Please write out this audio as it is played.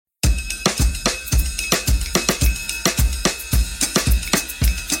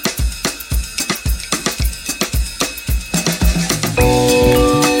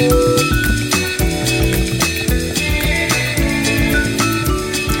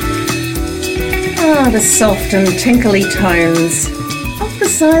Ah, the soft and tinkly tones of the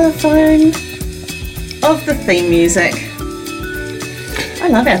xylophone, of the theme music. I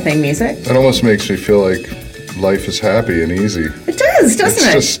love our theme music. It almost makes me feel like life is happy and easy. It does, doesn't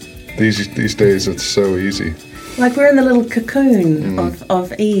it? It's just these days it's so easy. Like we're in the little cocoon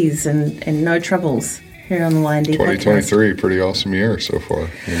of ease and no troubles here on the Y&D 2023, pretty awesome year so far,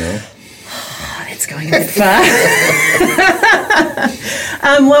 you know. Oh, that's going a bit far.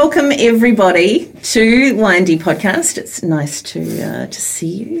 Welcome everybody to Y&D Podcast. It's nice to see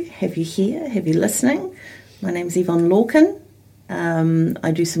you, have you here, have you listening. My name's Yvonne Lorcan.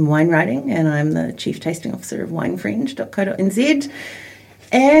 I do some wine writing and I'm the Chief Tasting Officer of winefriend.co.nz.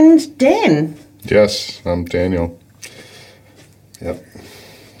 And Dan. Yes, I'm Daniel. Yep,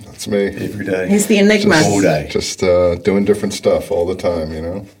 that's me. Every day. He's the enigma. Just all day. Just doing different stuff all the time, you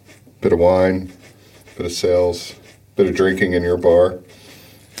know. Bit of wine, bit of sales, bit of drinking in your bar.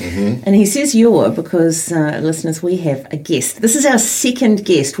 Mm-hmm. And he says "your" because, listeners, we have a guest. This is our second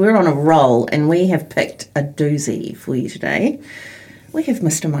guest. We're on a roll and we have picked a doozy for you today. We have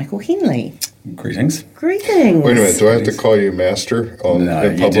Mr. Michael Henley. Greetings. Greetings. Wait a minute, do I have to call you master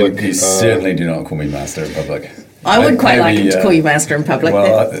in public? You certainly do not call me master in public. I would quite like him to call you master in public.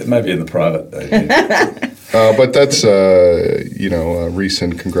 Well, maybe in the private. But that's,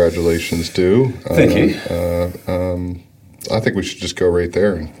 recent congratulations due. Thank you. I think we should just go right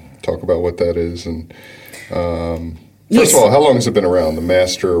there and talk about what that is. And Yes. First of all, how long has it been around, the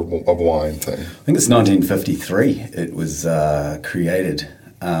Master of Wine thing? I think it's 1953. It was created.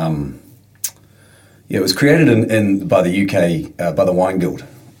 It was created by the UK, by the Wine Guild.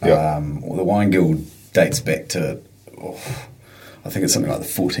 Yeah. The Wine Guild dates back to, I think it's something like the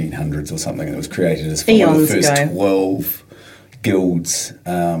 1400s or something. It was created as one of the first 12 guilds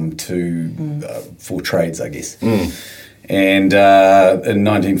for trades, I guess. And in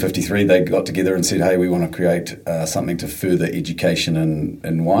 1953, they got together and said, "Hey, we want to create something to further education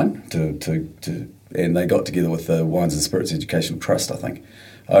in wine." And they got together with the Wines and Spirits Educational Trust, I think,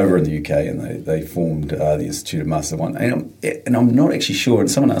 over in the UK, and they formed the Institute of Masters of Wine. And I'm not actually sure.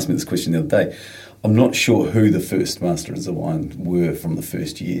 And someone asked me this question the other day. I'm not sure who the first Masters of Wine were from the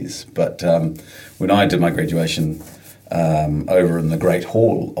first years, but when I did my graduation. Over in the Great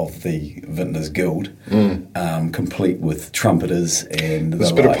Hall of the Vintners Guild, complete with trumpeters and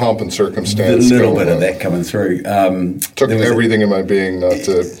there's a bit of pomp and circumstance. A little bit of that coming through. Took everything in my being not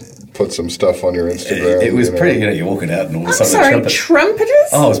to put some stuff on your Instagram. It was pretty. You're walking out and all of a sudden. I'm sorry, trumpeters?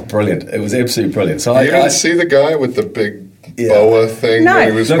 Oh, it was brilliant. It was absolutely brilliant. So you didn't see the guy with the big boa thing no. that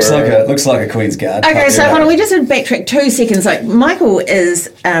he was wearing? Looks like a Queen's Guard. Okay, so hold on, we just had to backtrack 2 seconds. Like Michael is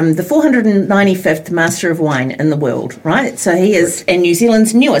the 495th Master of Wine in the world, right? So he is, and New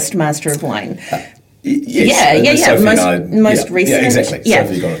Zealand's newest Master of Wine. Yes, Most recent. Yeah, exactly. Yeah.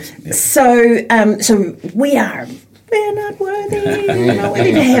 Sophie got it. Yeah. So we're not worthy. We're not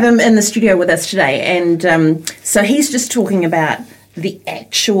worthy to have him in the studio with us today. And so he's just talking about the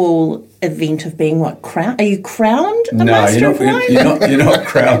actual event of being crowned? Are you crowned a Master of Wine? You're not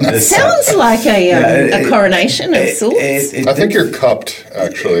crowned. It sounds like a coronation of sorts. I think you're cupped,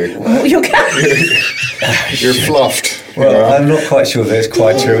 actually. Oh, you're cupped. You're fluffed. Well, I'm not quite sure that's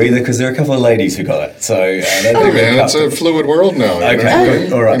quite true either, because there are a couple of ladies who got it. So, hey man, it's a fluid world now. Okay,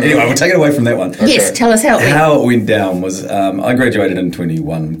 all right. Anyway, we'll take it away from that one. Yes, Okay. tell us how it went. How it went down was I graduated in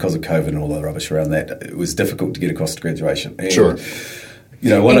 21 because of COVID and all the rubbish around that. It was difficult to get across to graduation. And, Sure.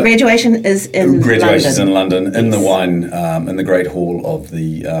 And graduation is in Graduation's London. in London, in the wine, in the Great Hall of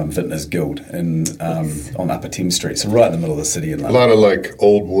the Vintners Guild on Upper Thames Street, so right in the middle of the city in A London. lot of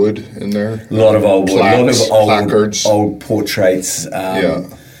old wood in there. A lot of old wood, a lot of placards. old portraits. And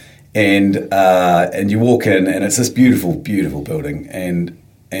you walk in, and it's this beautiful, beautiful building, and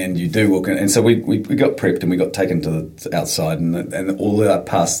you do walk in, and so we got prepped and we got taken to the outside, and all our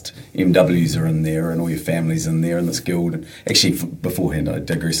past MWs are in there, and all your families in there in this guild. And actually, beforehand, I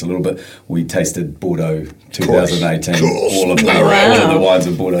digress a little bit. We tasted Bordeaux 2018, all of the wines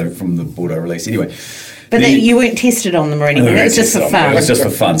of Bordeaux from the Bordeaux release. Anyway. But you weren't tested on them or anything. It was just for fun. It was just for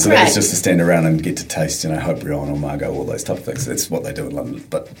fun. So Right. that was just to stand around and get to taste, Haut-Brion or Margaux, all those type of things. That's what they do in London.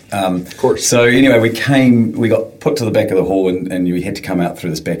 But of course. So anyway, we got put to the back of the hall, and we had to come out through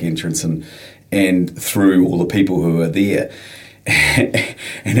this back entrance and through all the people who were there.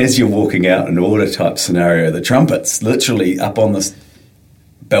 And as you're walking out in an order type scenario, the trumpets literally up on this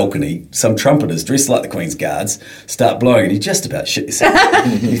balcony, some trumpeters dressed like the Queen's Guards start blowing, and you just about shit yourself.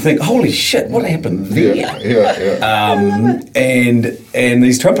 You think, holy shit, what happened there? And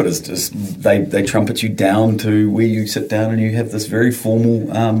these trumpeters just they trumpet you down to where you sit down, and you have this very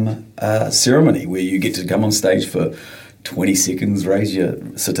formal ceremony where you get to come on stage for 20 seconds, raise your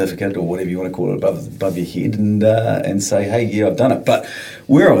certificate or whatever you want to call it above your head and say, hey, yeah, I've done it. But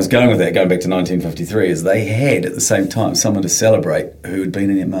where I was going with that, going back to 1953, is they had at the same time someone to celebrate who had been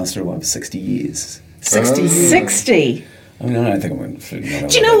in their Master of Wine for 60 years. 60 years. 60. I mean, I don't think I'm going to...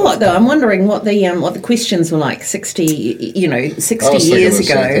 Do you know what, though? I'm wondering what the questions were like 60 years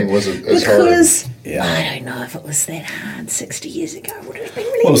ago. Was it as hard? Because I don't know if it was that hard 60 years ago. Would it have been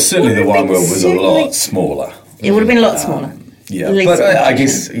really... Well, certainly the wine world was a lot smaller. It would have been a lot smaller. Yeah, but I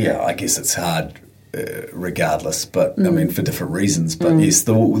guess it's hard regardless, but I mean, for different reasons. But yes,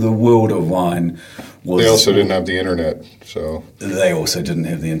 the world of wine was... They also didn't have the internet, so... They also didn't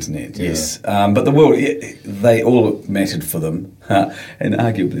have the internet, yes. But the world, they all mattered for them. And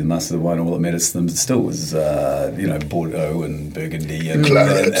arguably the Master of the Wine, all that matters to them still was, Bordeaux and Burgundy and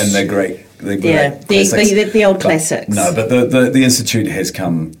the great... The old classics. No, but the Institute has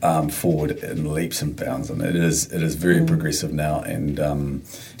come forward in leaps and bounds, and it is very progressive now. And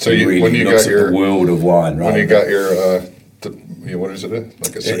so really when you looks got at your the world of wine, right? When you got your what is it?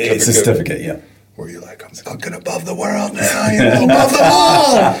 Like a certificate? It's a certificate, yeah. Where you're like, I'm looking above the world now, above them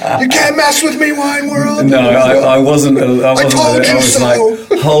all. You can't mess with me, wine world. No, I wasn't. I was so. Like,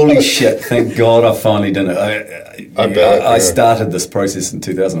 holy shit! Thank God I finally did it. I started this process in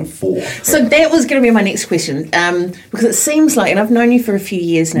 2004. So that was going to be my next question, because it seems like, and I've known you for a few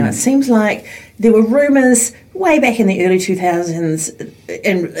years now, it seems like there were rumours way back in the early 2000s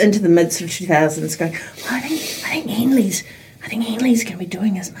and into the mid sort of 2000s going, I think Henley's going to be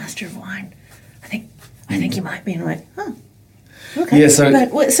doing his Master of Wine. I think you might be. And I'm like, oh, okay. Yeah, so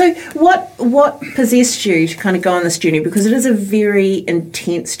what possessed you to kind of go on this journey? Because it is a very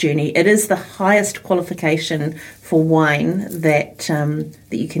intense journey. It is the highest qualification for wine that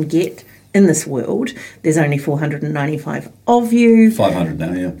you can get in this world. There's only 495 of you. 500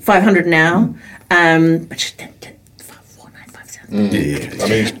 now, yeah. 500 now. But 495 sounds I mean,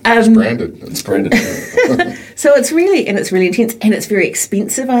 it's branded. It's branded. So it's really intense, and it's very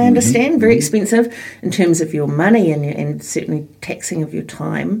expensive, I understand, very expensive in terms of your money and certainly taxing of your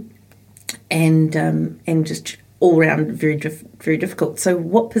time, and just all round very difficult. So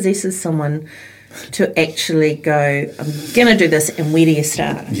what possesses someone to actually go, I'm going to do this, and where do you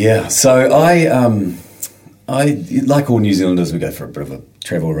start? Yeah, so I like all New Zealanders, we go for a bit of a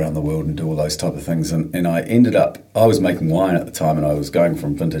travel around the world and do all those type of things, and I ended up, I was making wine at the time, and I was going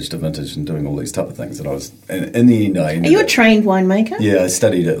from vintage to vintage and doing all these type of things, and I was, in the end, I ended Are you a trained winemaker? Yeah, I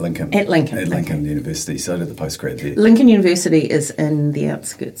studied at Lincoln. At Lincoln. At Lincoln University, so I did the postgrad there. Lincoln University is in the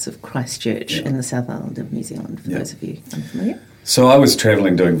outskirts of Christchurch in the South Island of New Zealand, for those of you unfamiliar. So I was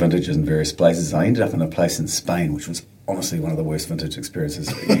travelling doing vintages in various places. I ended up in a place in Spain, which was honestly one of the worst vintage experiences.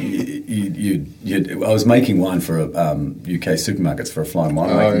 I was making wine for UK supermarkets for a flying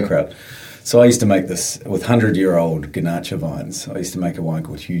winemaking crowd. So I used to make this with 100-year-old Garnacha vines. I used to make a wine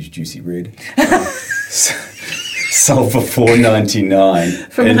called Huge Juicy Red. Sold for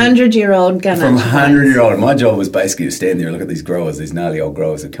 $4.99. From 100-year-old Garnacha. From 100-year-old. My job was basically to stand there and look at these growers, these gnarly old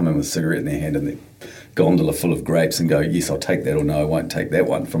growers that come in with a cigarette in their hand and their gondola full of grapes and go, yes, I'll take that, or no, I won't take that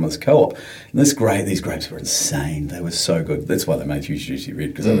one from this co-op. And these grapes were insane. They were so good. That's why they made Huge Juicy Red,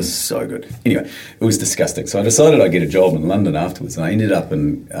 because they were so good. Anyway, it was disgusting. So I decided I'd get a job in London afterwards, and I ended up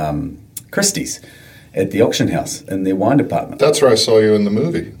in Christie's at the auction house in their wine department. That's where I saw you in the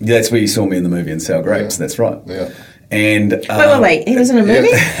movie. Yeah, that's where you saw me in the movie in Sour Grapes. Yeah. That's right. Yeah. And wait! He was in a movie.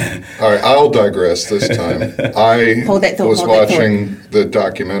 Yeah. All right, I'll digress this time. I was watching the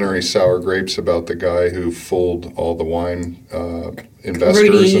documentary Sour Grapes about the guy who fooled all the wine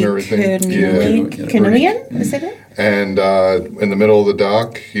investors and everything. Canadian, is that it? And in the middle of the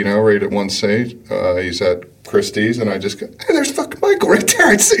doc, right at one stage, he's at Christie's, and I just go, hey, there's fucking Michael right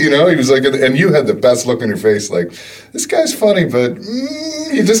there. He was like, and you had the best look on your face, like, this guy's funny, but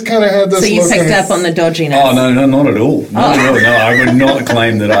you just kind of had this look. So you picked up on the dodginess. Oh, no, not at all. Not at all. No, I would not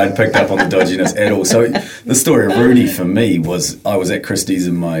claim that I'd picked up on the dodginess at all. So the story of Rudy for me was I was at Christie's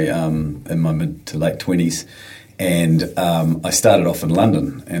in my mid to late 20s, and I started off in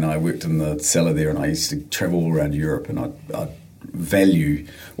London, and I worked in the cellar there, and I used to travel all around Europe, and I'd value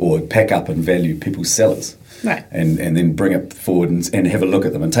or pack up and value people's cellars. Right. And then bring it forward and have a look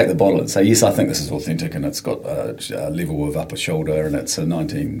at them and take the bottle and say, yes, I think this is authentic, and it's got a level of upper shoulder, and it's a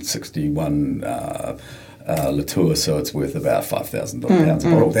 1961 Latour, so it's worth about £5,000 pounds a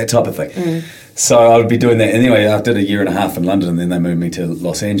bottle, that type of thing. So I would be doing that. Anyway, I did a year and a half in London, and then they moved me to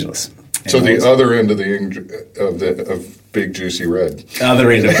Los Angeles. So the other end of Big Juicy Red. Other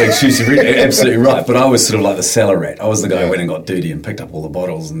end of Big Juicy Red, absolutely right. But I was sort of like the cellar rat. I was the guy who went and got dirty and picked up all the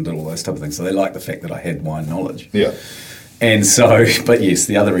bottles and did all those type of things. So they liked the fact that I had wine knowledge. Yeah. And so, but yes,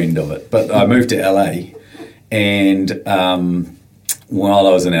 the other end of it. But I moved to LA, And while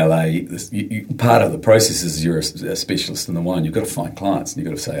I was in LA, part of the process is you're a specialist in the wine. You've got to find clients, and you've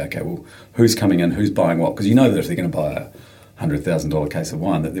got to say, okay, well, who's coming in, who's buying what? Because you know that if they're going to buy a $100,000 case of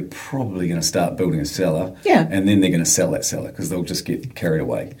wine, that they're probably going to start building a cellar, and then they're going to sell that cellar because they'll just get carried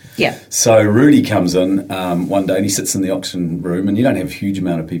away. Yeah. So Rudy comes in one day and he sits in the auction room, and you don't have a huge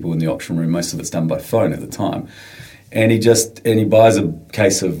amount of people in the auction room. Most of it's done by phone at the time, and he buys a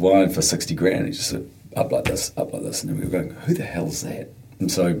case of wine for $60,000. He just said, up like this, and we were going, who the hell's that? And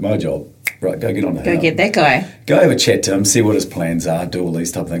so my job, right, go get on the Go get that guy. Go have a chat to him, see what his plans are, do all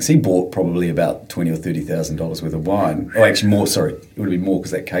these type of things. He bought probably about $20,000 or $30,000 worth of wine. Oh, actually more, sorry. It would have been more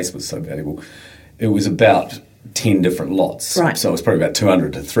because that case was so valuable. It was about 10 different lots. Right. So it was probably about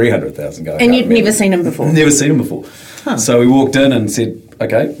 $200,000 to $300,000 going. And you'd never seen him before? Never seen him before. Huh. So we walked in and said,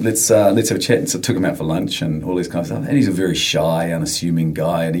 okay, let's have a chat. And so took him out for lunch and all this kind of stuff. And he's a very shy, unassuming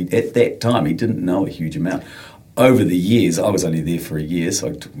guy. And at that time, he didn't know a huge amount. Over the years, I was only there for a year, so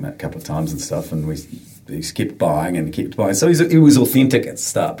I took him out a couple of times and stuff, and he kept buying and kept buying. So he was authentic at the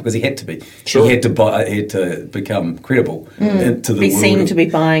start because he had to be. Sure. He had to become credible to the world. He seemed to be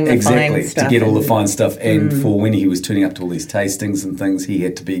buying the fine stuff. To get all the fine stuff. And for when he was turning up to all these tastings and things, he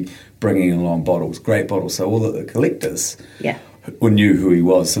had to be bringing along bottles, great bottles. So all the collectors knew who he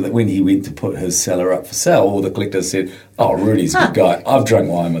was, so that when he went to put his cellar up for sale, all the collectors said, oh, Rudy's a good guy. I've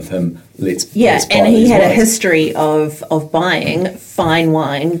drunk wine with him. Let's buy and he had wines. A history of buying fine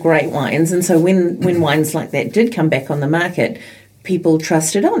wine, great wines, and so when wines like that did come back on the market, people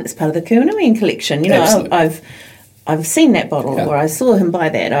trusted, it's part of the Kuhnewian collection. You know, I've seen that bottle, or I saw him buy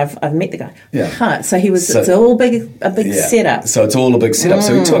that. I've met the guy. Yeah. So he was. It's all a big setup. So it's all a big setup.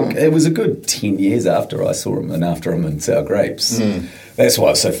 So it was a good 10 years after I saw him and after him in Sour Grapes. That's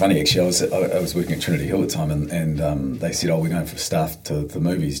why it's so funny. Actually, I was working at Trinity Hill at the time, and they said, we're going for staff to the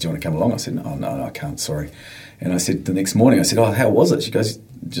movies. Do you want to come along? I said, no, I can't. Sorry. And I said the next morning, how was it? She goes,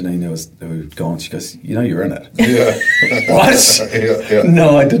 Janine, who had gone, she goes, you're in it. Yeah. What?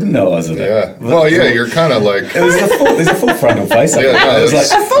 No, I didn't know I was in it. Yeah. Well, you're kind of like... There's a full frontal face. A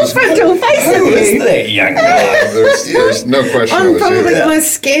full frontal face of you. Who is that young guy? There's no question. I'm probably the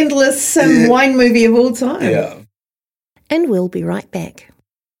most scandalous wine movie of all time. Yeah. And we'll be right back.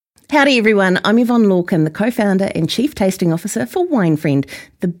 Howdy everyone, I'm Yvonne Lorcan, the co-founder and chief tasting officer for Wine Friend,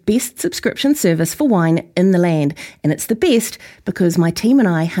 the best subscription service for wine in the land. And it's the best because my team and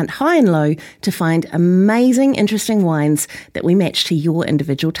I hunt high and low to find amazing, interesting wines that we match to your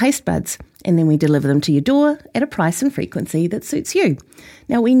individual taste buds. And then we deliver them to your door at a price and frequency that suits you.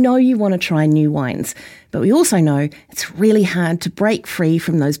 Now, we know you want to try new wines, but we also know it's really hard to break free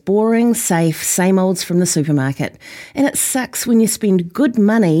from those boring, safe, same olds from the supermarket. And it sucks when you spend good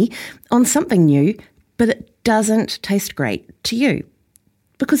money on something new, but it doesn't taste great to you.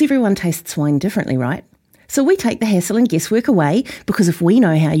 Because everyone tastes wine differently, right? So we take the hassle and guesswork away, because if we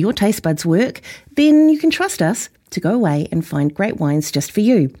know how your taste buds work, then you can trust us to go away and find great wines just for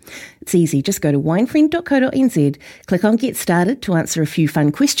you. It's easy. Just go to winefriend.co.nz, click on Get Started to answer a few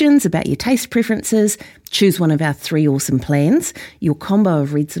fun questions about your taste preferences, choose one of our 3 awesome plans, your combo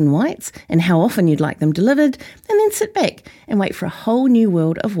of reds and whites, and how often you'd like them delivered, and then sit back and wait for a whole new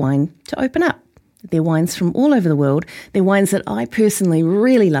world of wine to open up. They're wines from all over the world. They're wines that I personally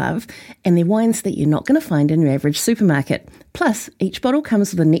really love, and they're wines that you're not going to find in your average supermarket. Plus, each bottle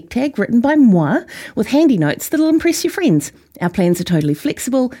comes with a neck tag written by moi with handy notes that'll impress your friends. Our plans are totally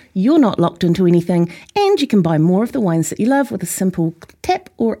flexible, you're not locked into anything, and you can buy more of the wines that you love with a simple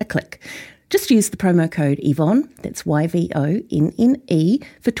tap or a click. Just use the promo code Yvonne, that's YVONNE,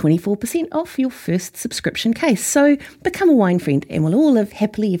 for 24% off your first subscription case. So become a wine friend and we'll all live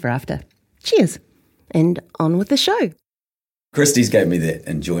happily ever after. Cheers. And on with the show. Christie's gave me that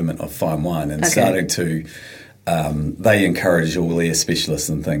enjoyment of fine wine and starting to, they encourage all their specialists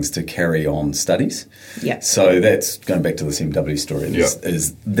and things to carry on studies. Yeah. So that's going back to this MW story.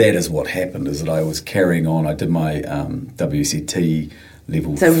 That is what happened, is that I was carrying on. I did my WCT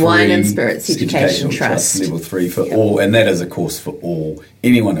level 3. So Wine and Spirits Education Trust. Level 3 for all, and that is a course for all.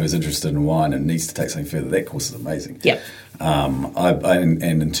 Anyone who is interested in wine and needs to take something further, that course is amazing. Yep. And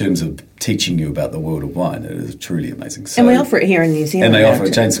in terms of teaching you about the world of wine, it is truly amazing. So, and we offer it here in New Zealand. And they offer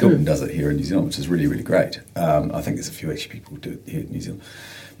it. Jane Sculpin does it here in New Zealand, which is really, really great. I think there's a few actually people who do it here in New Zealand.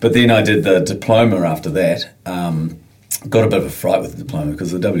 But then I did the diploma after that. Got a bit of a fright with the diploma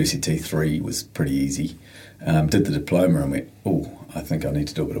because the WCT 3 was pretty easy. Did the diploma and went, I think I need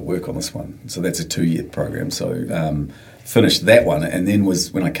to do a bit of work on this one. So that's a 2-year program. So finished that one, and then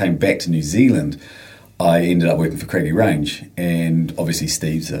when I came back to New Zealand, I ended up working for Craigie Range, and obviously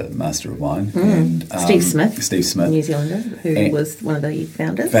Steve's a master of wine. And, Steve Smith, New Zealander, who was one of the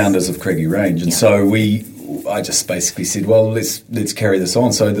founders. Founders of Craigie Range. And so we I just basically said, well, let's carry this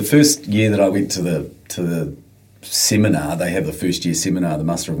on. So the first year that I went to the seminar, they have the first year seminar, the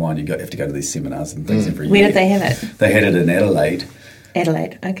Master of Wine. You have to go to these seminars and things every year. Where did they have it? They had it in Adelaide.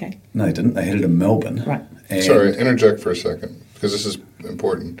 Adelaide, okay. No, they didn't. They had it in Melbourne. Right. And Sorry, interject for a second, because this is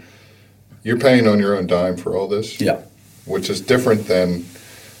important. You're paying on your own dime for all this? Yeah. Which is different than,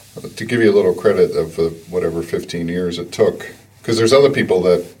 to give you a little credit of whatever 15 years it took, because there's other people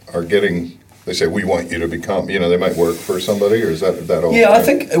that are getting, they say, we want you to become, they might work for somebody, or is that all? Yeah, I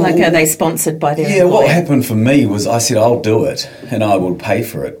think... Like, are they sponsored by their Yeah, employer? what happened for me was I said, I'll do it, and I will pay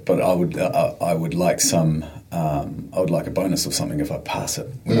for it, but I would like some... I would like a bonus or something if I pass it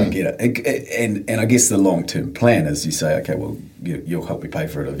when I get it. And I guess the long-term plan is you say, okay, well, you'll help me pay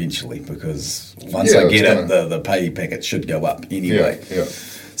for it eventually, because once I get it, the pay packet should go up anyway. Yeah.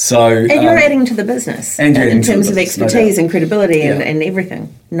 So, and you're adding to the business and in terms of expertise and credibility Yeah. and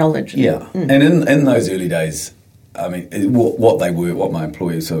everything, knowledge. Yeah, and in those early days, I mean, what my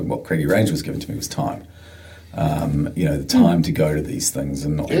employers, so what Craigie Range was given to me was time. The time to go to these things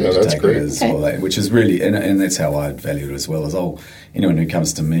and not having to take great. it as well, which is really, and that's how I value it as well, as anyone who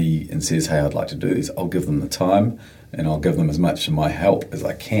comes to me and says, hey, I'd like to do this, I'll give them the time and I'll give them as much of my help as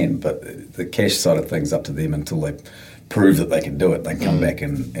I can, but the cash side of things up to them until they prove that they can do it. They come back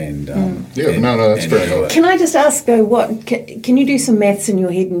and that's very do it. Can I just ask, though, can you do some maths in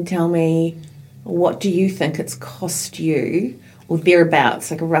your head and tell me what do you think it's cost you, or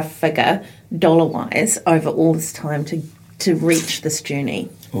thereabouts, like a rough figure, dollar-wise, over all this time to reach this journey?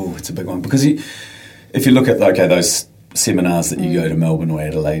 Oh, it's a big one, because if you look at those seminars that you go to Melbourne or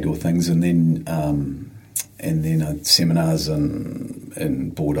Adelaide or things, and then seminars in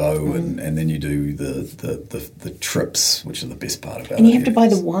Bordeaux, and then you do the trips, which are the best part about it. And you have to buy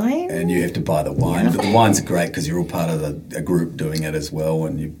the wine? And you have to buy the wine. Yeah. But the wines are great because you're all part of a group doing it as well,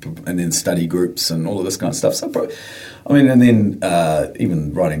 and then study groups and all of this kind of stuff. So, and then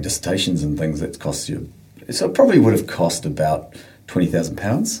even writing dissertations and things, that costs you. So it probably would have cost about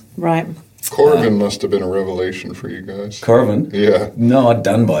 £20,000. Right. Corrigan must have been a revelation for you guys. Corrigan? Yeah. No, I'd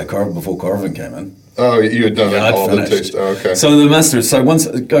done by Corrigan before Corrigan came in. Oh, you had done I'd all finished. the taste. Oh, okay. So the master. So once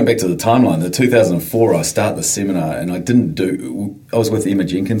going back to the timeline, the 2004, I start the seminar, and I was with Emma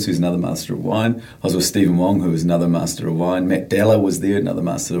Jenkins, who's another master of wine. I was with Stephen Wong, who was another master of wine. Matt Dalla was there, another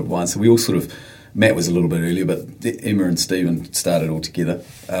master of wine. So we all Matt was a little bit earlier, but Emma and Stephen started all together,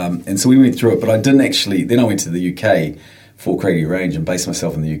 and so we went through it. But I didn't actually. Then I went to the UK for Craigie Range and based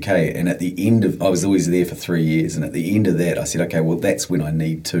myself in the UK. And at the end I was always there for 3 years. And at the end of that, I said, okay, well, that's when I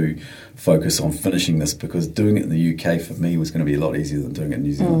need to focus on finishing this, because doing it in the UK for me was going to be a lot easier than doing it in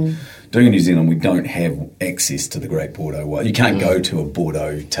New Zealand. Doing it in New Zealand, we don't have access to the great Bordeaux wine. You can't go to a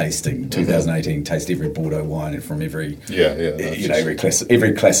Bordeaux tasting, 2018, taste every Bordeaux wine from every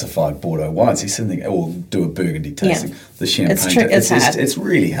every classified Bordeaux wine. So you're sitting there, or do a Burgundy tasting. Yeah. The champagne. It's hard. It's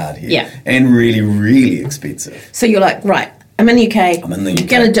really hard here. Yeah. And really, really expensive. So you're like, right, I'm in the UK. I'm going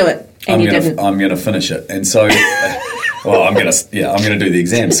to do it. And I'm going to finish it. And so, I'm going to do the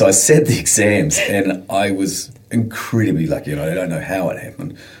exams. So I sat the exams, and I was incredibly lucky. And I don't know how it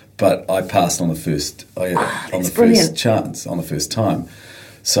happened, but I passed on the first first chance, on the first time.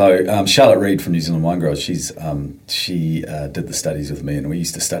 So Charlotte Reid from New Zealand Wine Growers, she did the studies with me, and we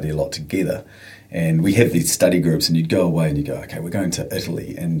used to study a lot together. And we have these study groups, and you'd go away and you go, okay, we're going to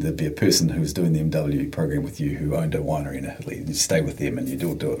Italy, and there'd be a person who was doing the MW program with you who owned a winery in Italy, and you'd stay with them and you'd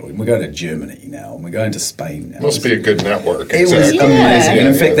all do it. And we're going to Germany now, and we're going to Spain now. Must be a good network. It was amazing. And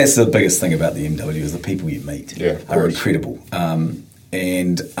in fact, that's the biggest thing about the MW is the people you meet are incredible.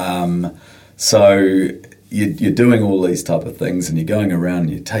 So you're doing all these type of things, and you're going around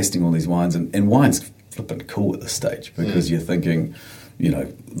and you're tasting all these wines, and wine's flipping cool at this stage, because you're thinking,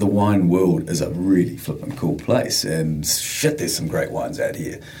 the wine world is a really flippin' cool place, and shit, there's some great wines out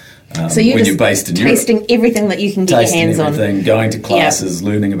here. So you're based in tasting Europe, everything that you can get your hands on. Going to classes,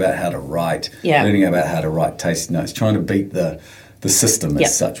 learning about how to write, learning about how to write tasting notes, trying to beat the system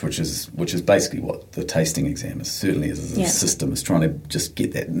as such, which is basically what the tasting exam is. Certainly is a system, is trying to just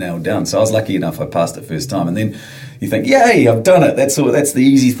get that nailed down. So I was lucky enough I passed it first time, and then you think, yay, I've done it. That's the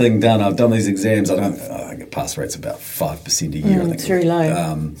easy thing done. I've done these exams. I think pass rate's about 5% a year. I think it's very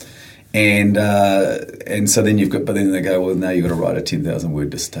low. And so then then they go, well, now you've got to write a 10,000 word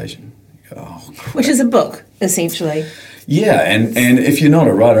dissertation. You go, oh, crap. Which is a book, essentially. Yeah, and if you're not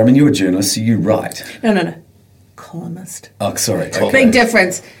a writer, I mean, you're a journalist, so you write. No. columnist. Oh, sorry. Okay. Big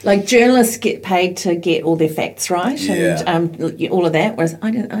difference. Like journalists get paid to get all their facts right and all of that, whereas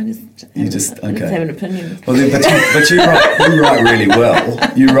I just have an opinion. Well, but you write really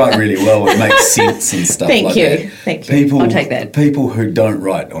well. You write really well. It makes sense and stuff like that. Thank you. I'll take that. People who don't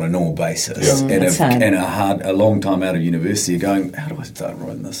write on a normal basis and hard. a long time out of university are going, how do I start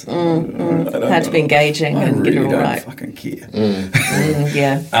writing this? Hard to be engaging and get it all right. I fucking care.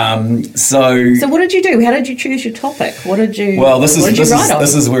 Yeah. So what did you do? How did you choose your topic? What did you? Well, this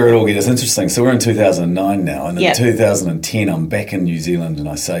is where it all gets interesting. So we're in 2009 now, and in 2010, I'm back in New Zealand, and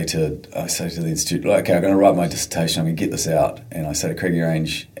I say to the institute, okay, I'm going to write my dissertation. I'm going to get this out, and I say to Craigie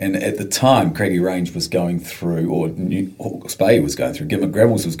Range, and at the time, Craigie Range was going through, or Hawke's Bay was going through, Gimmick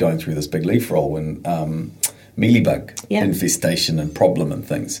Gravels was going through this big leaf roll and mealybug infestation and problem and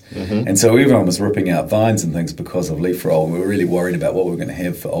things. Mm-hmm. And so everyone was ripping out vines and things because of leaf roll. We were really worried about what we were going to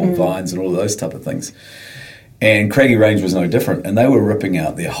have for old vines and all of those type of things. And Craigie Range was no different. And they were ripping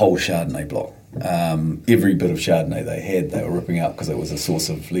out their whole Chardonnay block. Every bit of Chardonnay they had, they were ripping out because it was a source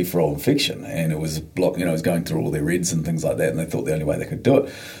of leaf roll infection. And it was it was going through all their reds and things like that. And they thought the only way they could do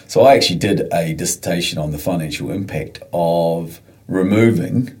it. So I actually did a dissertation on the financial impact of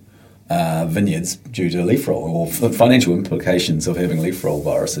removing vineyards due to leaf roll, or the financial implications of having leaf roll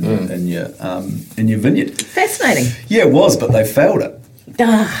virus in your vineyard. Fascinating. Yeah, it was, but they failed it.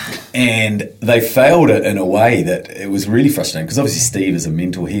 And they failed it in a way that it was really frustrating, because obviously Steve is a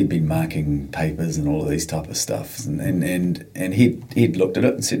mentor. He had been marking papers and all of these type of stuff, and he'd looked at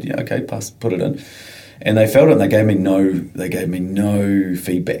it and said, yeah, okay, put it in. And they failed it, and they gave me no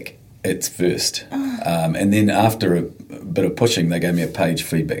feedback at first. And then after a bit of pushing, they gave me a page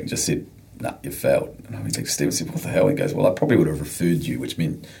feedback and just said, nah, you failed. And I went to Steve and said, what the hell? He goes, well, I probably would have referred you, which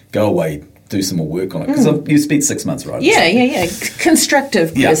meant go away, do some more work on it. Because you spent 6 months writing. Yeah.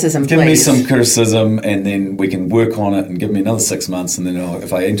 Constructive criticism, give me some criticism, and then we can work on it, and give me another 6 months, and then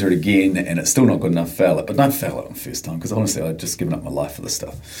if I enter it again and it's still not good enough, fail it. But don't fail it on the first time, because honestly, I'd just given up my life for this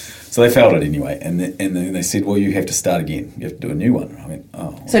stuff. So they failed it anyway, and then they said, well, you have to start again. You have to do a new one. I went, oh.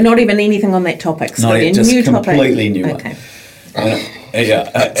 Well. So not even anything on that topic? No, just a completely new one. Okay.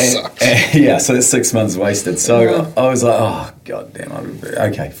 So that's 6 months wasted. So I was like, oh, God damn,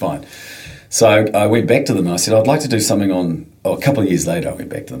 okay, fine. So I went back to them and I said, I'd like to do something on, a couple of years later I went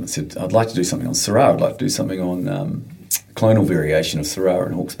back to them and said, I'd like to do something on Syrah. I'd like to do something on clonal variation of Syrah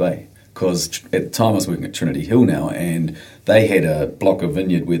in Hawke's Bay. Because at the time I was working at Trinity Hill now, and they had a block of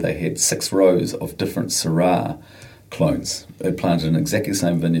vineyard where they had 6 rows of different Syrah clones. They planted in exactly the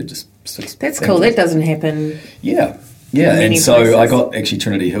same vineyard, just 6. That's cool. That doesn't happen. Yeah. And so places. I got actually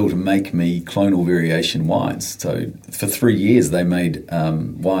Trinity Hill to make me clonal variation wines. So for 3 years they made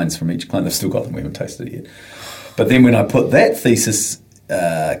wines from each clone. They've still got them, we haven't tasted it yet. But then when I put that thesis,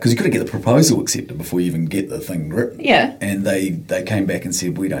 because you've got to get the proposal accepted before you even get the thing written. Yeah. And they came back and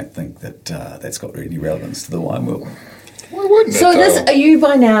said, we don't think that that's got any relevance to the wine world. Why wouldn't so it, are you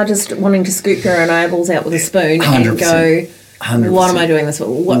by now just wanting to scoop your own eyeballs out with a spoon 100%, and go, 100%. What am I doing this for?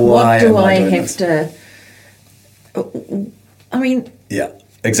 What do I have to... I mean... Yeah,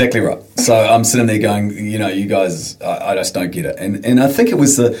 exactly right. So I'm sitting there going, you guys, I just don't get it. And I think it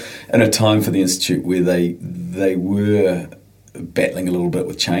was in a time for the Institute where they were battling a little bit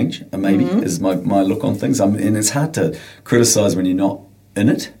with change, maybe, is my look on things. And it's hard to criticise when you're not in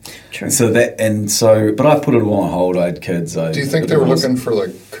it. True. But I put it all on hold. I had kids. Do you think they were looking for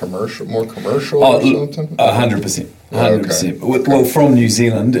like more commercial or something? 100%. 100%. Okay. Well, from New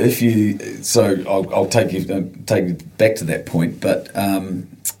Zealand, I'll take you back to that point. But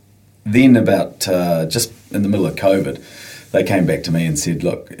then about just in the middle of COVID, they came back to me and said,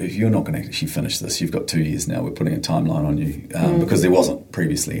 look, if you're not going to actually finish this, you've got 2 years now, we're putting a timeline on you, because there wasn't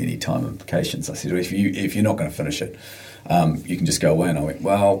previously any time implications. I said, well, if you're not going to finish it, you can just go away. And I went,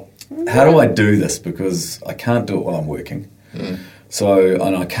 well, how do I do this? Because I can't do it while I'm working. And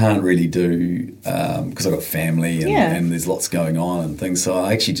I can't really do, because I've got family and there's lots going on and things. So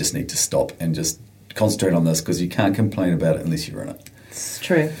I actually just need to stop and just concentrate on this, because you can't complain about it unless you're in it. It's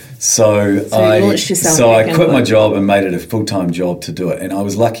true. So I quit my job and made it a full-time job to do it. And I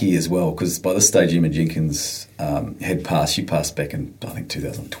was lucky as well, because by this stage Emma Jenkins had passed. She passed back in, I think,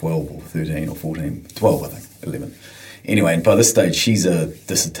 2012 or 13 or 14, 12, I think, 11. Anyway, and by this stage, she's a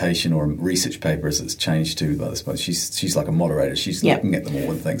dissertation or a research paper, as it's changed to by this point. She's like a moderator. She's looking at them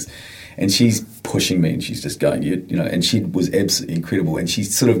all and things. And she's pushing me, and she's just going, and she was absolutely incredible. And she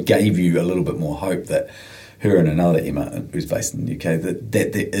sort of gave you a little bit more hope that her and another Emma, who's based in the UK, that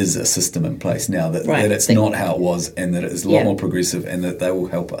there is a system in place now, that it's not how it was, and that it is a lot more progressive, and that they will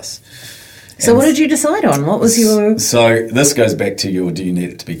help us. So what did you decide on? What was your... So this goes back to do you need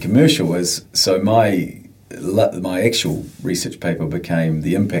it to be commercial? my actual research paper became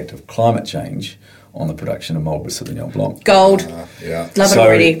the impact of climate change on the production of Marlborough Sauvignon Blanc. Gold. Yeah. Love it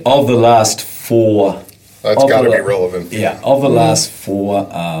already. Of the last 4... That's got to be relevant. Yeah, of the last 4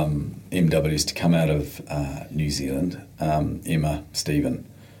 MWs to come out of New Zealand, Emma, Stephen,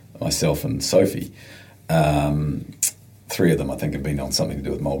 myself and Sophie, 3 of them I think have been on something to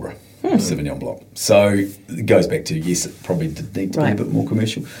do with Marlborough. Sauvignon Blanc. So it goes back to, yes, it probably did need to be a bit more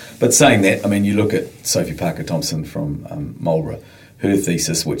commercial. But saying that, I mean, you look at Sophie Parker-Thompson from Marlborough, her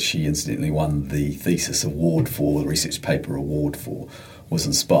thesis, which she incidentally won the thesis award for, the research paper award for, was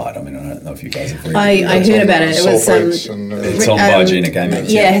inspired. I mean, I don't know if you guys have read it. I heard about it. It was it's on biogenic amines.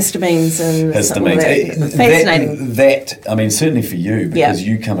 Yeah, histamines and histamines. Fascinating. That, I mean, certainly for you, because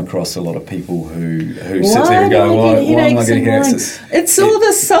you come across a lot of people who sit there and go, why am I getting headaches? It's all the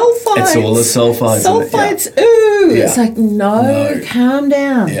sulfides. It's all the sulfides. Sulfides, ooh. Yeah. It's like, no, calm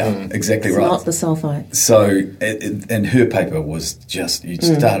down. Yeah, exactly it's right. Not the sulfides. So, and her paper was just, you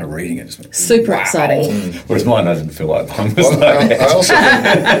started reading it. Just, super exciting. Whereas mine, I didn't feel like mine was like I also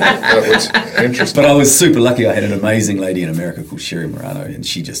that was interesting. But I was super lucky. I had an amazing lady in America called Sherry Morano, and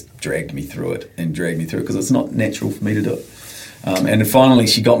she just dragged me through it because it's not natural for me to do it. And finally,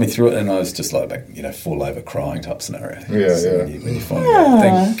 she got me through it, and I was just like, fall over crying type scenario. Yeah. When you finally go,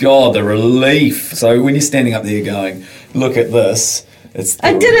 thank God, the relief. So when you're standing up there going, look at this.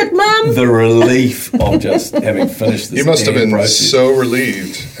 I did it, Mum. The relief of just having finished this. You must have been process. so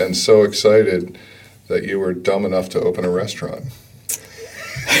relieved and so excited that you were dumb enough to open a restaurant.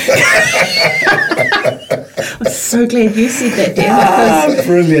 I'm so glad you said that, Dan. Because,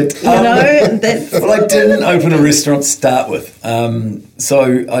 brilliant. That's... Well, I didn't open a restaurant to start with.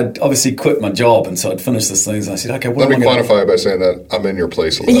 So I'd obviously quit my job, and so I'd finished this thing, and I said, okay, what Let am me I quantify it by saying that I'm in your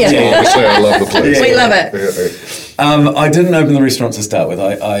place a lot. Yeah. So obviously I love the place. We love it. I didn't open the restaurant to start with.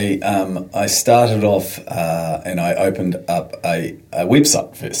 I started off and I opened up a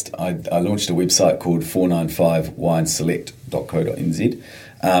website first. I launched a website called 495wineselect.co.nz.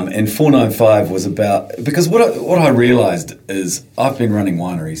 And 495 was about, because what I realised is I've been running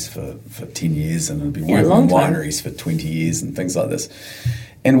wineries for 10 years and I've been working in wineries for 20 years and things like this.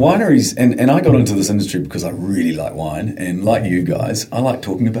 And wineries, and I got into this industry because I really like wine, and like you guys, I like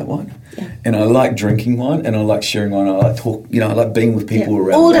talking about wine. Yeah. And I like drinking wine, and I like sharing wine. I like I like being with people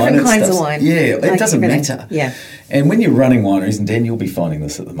around all wine. All different kinds stuff. of wine. Yeah, like it doesn't everything. matter. Yeah. And when you're running wineries, and Dan, you'll be finding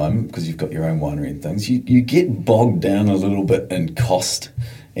this at the moment because you've got your own winery and things, you get bogged down a little bit in cost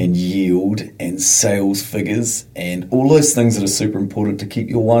and yield and sales figures and all those things that are super important to keep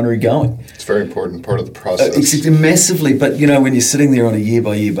your winery going. It's a very important part of the process. Massively, but when you're sitting there on a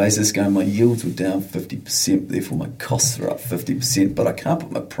year-by-year basis going, my yields were down 50%, therefore my costs are up 50%, but I can't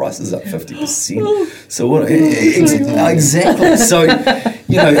put my prices up 50%. So what? Exactly. So,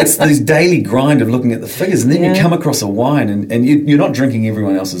 it's this daily grind of looking at the figures, and then you come across a wine, and you're not drinking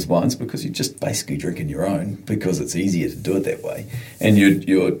everyone else's wines because you're just basically drinking your own because it's easier to do it that way. And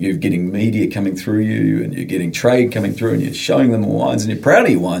you're getting media coming through you, and you're getting trade coming through, and you're showing them the wines, and you're proud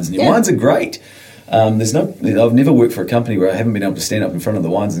of your wines, and your wines are great. I've never worked for a company where I haven't been able to stand up in front of the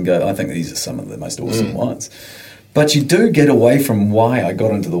wines and go, I think these are some of the most awesome wines. But you do get away from why I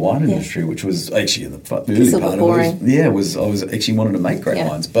got into the wine industry, which was actually in the early part of it. I was actually wanted to make great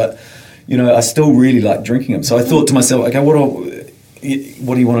wines, but I still really like drinking them. So I thought to myself, okay, what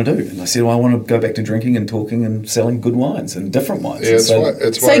do you want to do? And I said, well, I want to go back to drinking and talking and selling good wines and different wines. Yeah, so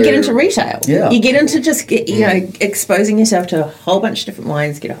you get into retail. Yeah. You get into just exposing yourself to a whole bunch of different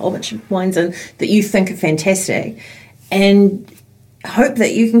wines, get a whole bunch of wines in that you think are fantastic, and hope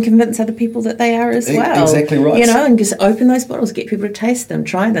that you can convince other people that they are as well. Exactly right. And just open those bottles, get people to taste them,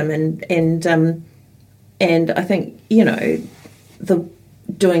 try them, and I think the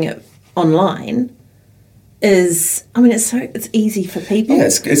doing it online is, it's easy for people. Yeah,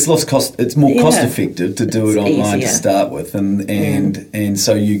 it's less cost. It's more cost effective to do it online to start with, and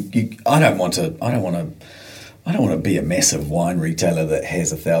so I don't want to be a massive wine retailer that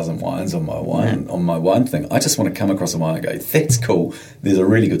has 1,000 wines on my wine thing. I just want to come across a wine and go, that's cool. There's a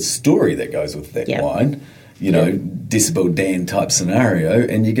really good story that goes with that wine. Decibel Dan type scenario,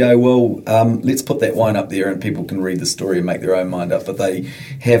 and you go, well, let's put that wine up there and people can read the story and make their own mind up, but they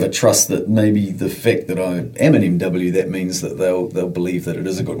have a trust that maybe the fact that I am an MW, that means that they'll believe that it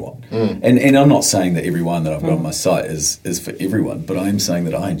is a good wine. And I'm not saying that every wine that I've got on my site is for everyone, but I am saying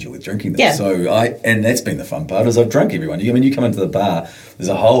that I enjoy drinking them. Yeah. So and that's been the fun part, is I've drunk everyone. You come into the bar, there's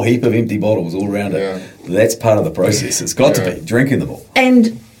a whole heap of empty bottles all around it. That's part of the process. It's got to be drinking them all.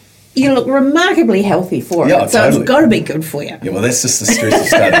 And you look remarkably healthy for it, so totally. it's got to be good for you. Yeah, well, that's just the stress of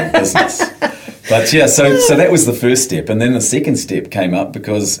starting a business. But yeah, so that was the first step, and then the second step came up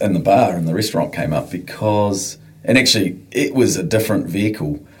because, and the bar and the restaurant came up because, and actually it was a different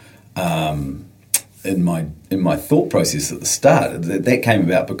vehicle in my thought process at the start. That came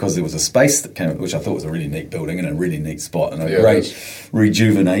about because there was a space that came up, which I thought was a really neat building and a really neat spot and a great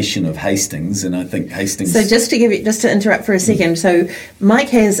rejuvenation of Hastings. And I think Hastings. So just to interrupt for a second. So Mike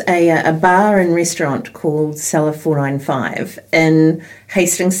has a bar and restaurant called Cellar 495 in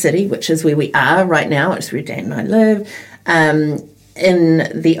Hastings City, which is where we are right now. It's where Dan and I live,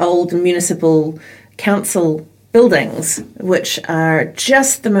 in the old municipal council buildings, which are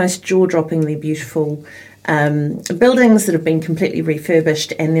just the most jaw-droppingly beautiful buildings that have been completely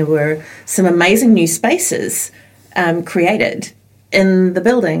refurbished, and there were some amazing new spaces created in the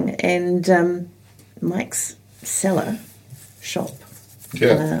building, and Mike's cellar shop,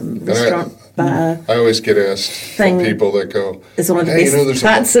 restaurant, bar. I always get asked from people that go, "Is one of the best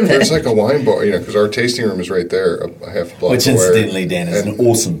parts of it?" There's like a wine bar, because our tasting room is right there, a half block Which, away. incidentally, Dan, is an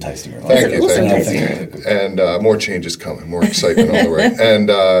awesome tasting room. Thank you. Room. And more changes coming, more excitement on the way. And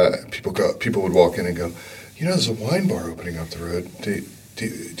people would walk in and go, there's a wine bar opening up the road. Do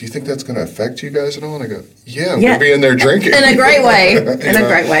you think that's going to affect you guys at all? And I go, I'm going to be in there drinking. In a great way.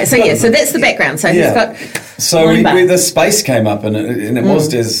 Great way. So, so that's the background. So he's got the space came up, and it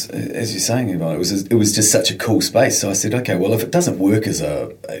was, as you're saying, Yvonne, it was just such a cool space. So I said, okay, well, if it doesn't work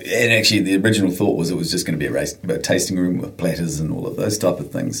and actually the original thought was it was just going to be a tasting room with platters and all of those type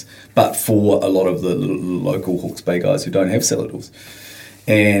of things, but for a lot of the local Hawke's Bay guys who don't have cellar doors.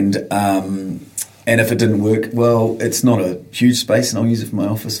 And if it didn't work, well, it's not a huge space, and I'll use it for my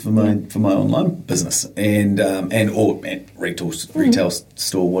office, for my online business, and retail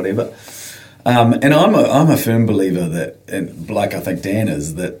store, whatever. And I'm a firm believer that, and like I think Dan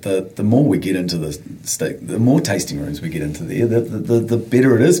is, that the more we get into the more tasting rooms we get into there, the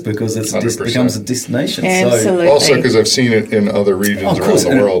better it is, because it becomes a destination. Absolutely. So, also because I've seen it in other regions around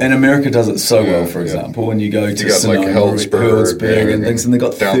the world. And America does it so well, for example. When you go to Sonoma, Healdsburg and things, and they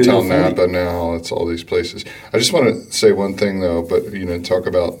got downtown Napa now. It's all these places. I just want to say one thing though, but talk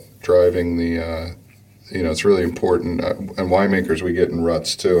about driving the. It's really important. And winemakers, we get in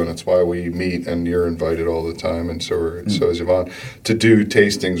ruts too, and it's why we meet, and you're invited all the time, and so is Yvonne, to do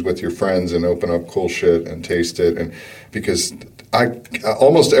tastings with your friends and open up cool shit and taste it. And because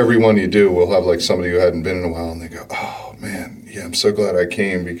almost everyone you do will have like somebody who hadn't been in a while, and they go, oh man, I'm so glad I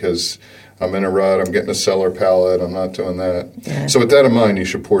came, because I'm in a rut, I'm getting a cellar palate, I'm not doing that. Yeah. So with that in mind, you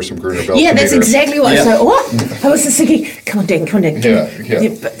should pour some Gruner Veltliner. Yeah, that's exactly what. Yeah. So what? I was just thinking, come on, Dan.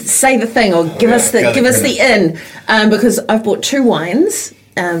 Say the thing, or give us the in, because I've bought 2 wines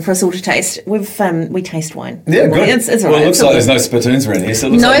for us all to taste. We taste wine. Yeah, good. It's well, right. It looks like there's no spittoons around here, so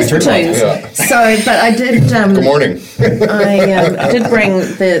it looks no like spittoons. Yeah. So, but I did. Good morning. I did bring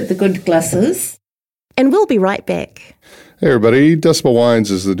the good glasses, and we'll be right back. Hey everybody, Decibel Wines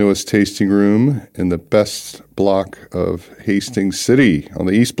is the newest tasting room in the best block of Hastings City, on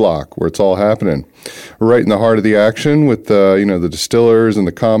the East Block, where it's all happening. We're right in the heart of the action with the distillers and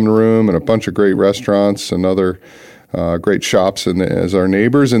the common room and a bunch of great restaurants and other great shops as our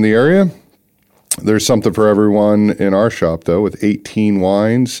neighbors in the area. There's something for everyone in our shop, though, with 18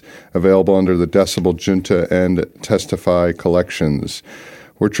 wines available under the Decibel Junta and Testify collections.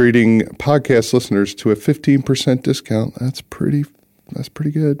 We're treating podcast listeners to a 15% discount. That's pretty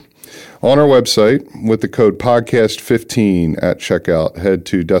good. On our website, with the code podcast15 at checkout, head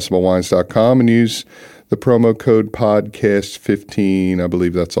to decibelwines.com and use the promo code podcast15. I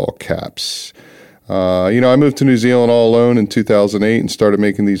believe that's all caps. I moved to New Zealand all alone in 2008 and started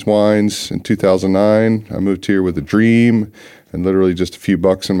making these wines in 2009. I moved here with a dream and literally just a few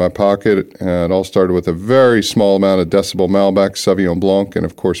bucks in my pocket. It all started with a very small amount of Decibel Malbec, Sauvignon Blanc, and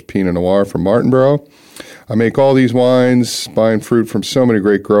of course Pinot Noir from Martinborough. I make all these wines, buying fruit from so many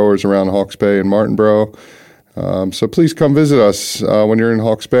great growers around Hawke's Bay and Martinborough. So please come visit us when you're in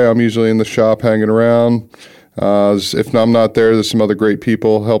Hawke's Bay. I'm usually in the shop hanging around. If I'm not there, there's some other great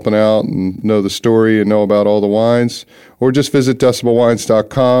people helping out and know the story and know about all the wines. Or just visit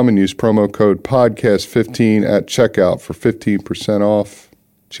decibelwines.com and use promo code podcast15 at checkout for 15% off.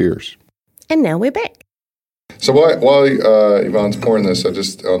 Cheers. And now we're back. So while Yvonne's pouring this, I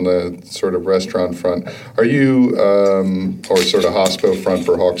just, on the sort of restaurant front, are you, or sort of hospo front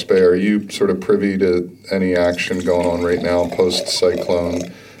for Hawke's Bay, are you sort of privy to any action going on right now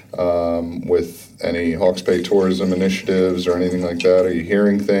post-cyclone with any Hawke's Bay tourism initiatives or anything like that? Are you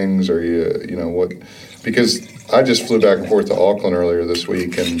hearing things? Are you, what? Because I just flew back and forth to Auckland earlier this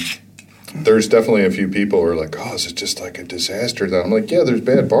week, and there's definitely a few people who are like, oh, is it just like a disaster? I'm like, yeah, there's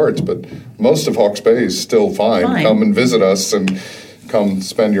bad parts, but most of Hawke's Bay is still fine. Come and visit us and come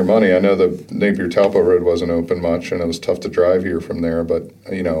spend your money. I know the Napier Talpo Road wasn't open much, and it was tough to drive here from there. But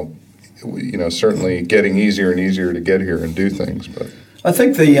certainly getting easier and easier to get here and do things. But I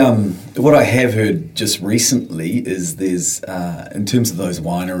think what I have heard just recently is there's in terms of those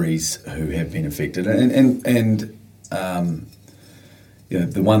wineries who have been affected, and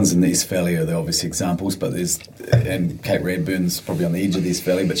the ones in the East Valley are the obvious examples, but and Kate Radburn's probably on the edge of the East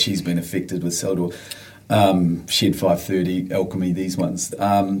Valley, but she's been affected with cellar door. Shed 530, Alchemy, these ones.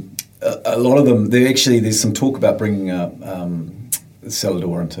 A lot of them, there's some talk about bringing cellar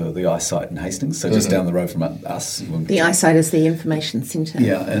door into the eyesight in Hastings, so just down the road from us. The eyesight is the information centre.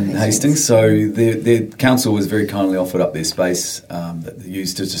 Yeah, in Hastings. So the council was very kindly offered up their space that they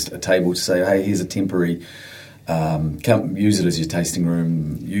used as just a table to say, hey, here's a temporary. Come use it as your tasting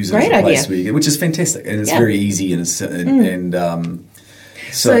room. Use it Great as a place idea. where you get, which is fantastic, and it's very easy So it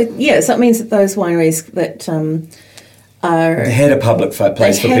means that those wineries that they had a public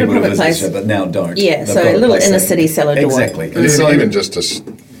place for people to visit, but now don't. Yeah, They've so got a little place inner they city cellar door. Exactly. and even just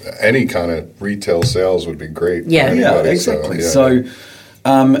any kind of retail sales would be great. Yeah. for anybody, exactly. So,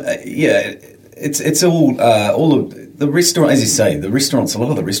 it's all of the restaurant, as you say, a lot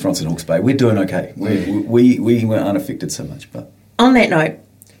of the restaurants in Hawke's Bay, we're doing okay. We weren't unaffected so much, but on that note,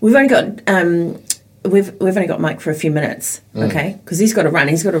 we've only got Mike for a few minutes, okay? Because he's got to run.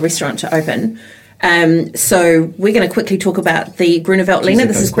 He's got a restaurant to open. So we're going to quickly talk about the Gruner Veltliner.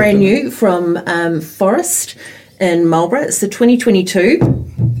 This is brand new from Forest in Marlborough. It's the 2022.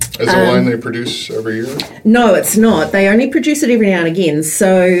 is it a wine they produce every year? No, it's not. They only produce it every now and again.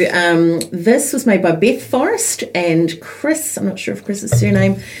 So this was made by Beth Forrest and Chris. I'm not sure if Chris's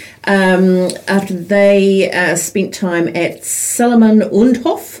surname. After they spent time at Salomon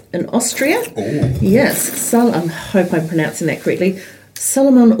Undhof in Austria. Oh. Yes, I hope I'm pronouncing that correctly.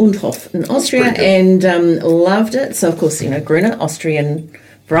 Salomon Undhof in Austria, and loved it. So, of course, Gruner, Austrian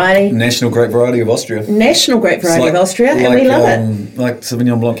variety. National grape variety of Austria. National grape variety of Austria, and we love it. Like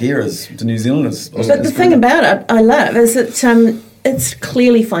Sauvignon Blanc here is to New Zealanders. But the thing about it, I love, is that it's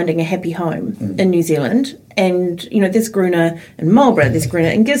clearly finding a happy home in New Zealand. And, there's Gruner in Marlborough, there's Gruner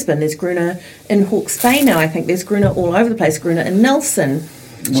in Gisborne, there's Gruner in Hawke's Bay now, I think. There's Gruner all over the place, Gruner in Nelson.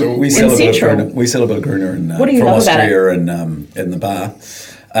 So we sell a bit of Gruner what do you from love Austria about it? in the bar.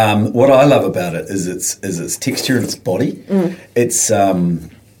 What I love about it is its texture and its body. It's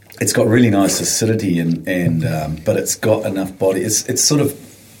got really nice acidity and but it's got enough body. It's sort of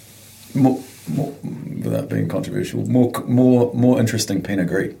more without being controversial, more interesting Pinot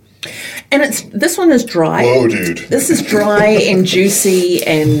Gris. And this one is dry. Whoa, dude. This is dry and juicy,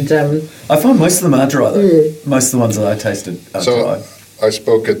 and I find most of them are dry though. Most of the ones that I tasted are dry. I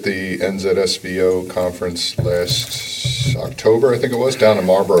spoke at the NZSVO conference last October, I think it was, down in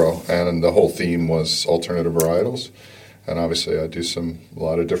Marlborough, and the whole theme was alternative varietals. And obviously I do a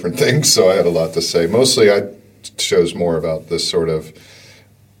lot of different things, so I had a lot to say. Mostly I chose more about this sort of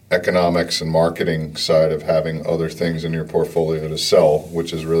economics and marketing side of having other things in your portfolio to sell,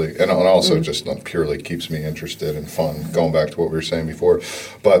 which is really, and also just purely keeps me interested and fun, going back to what we were saying before.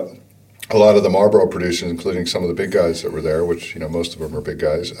 But a lot of the Marlborough producers, including some of the big guys that were there, which, most of them are big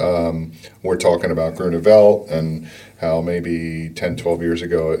guys, were talking about Gruner Veldt and how maybe 10, 12 years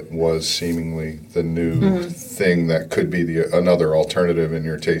ago it was seemingly the new thing that could be another alternative in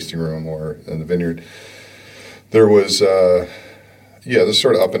your tasting room or in the vineyard. There was, there's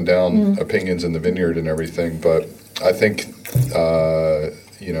sort of up and down opinions in the vineyard and everything, but I think,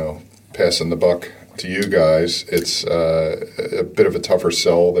 passing the buck to you guys, it's a bit of a tougher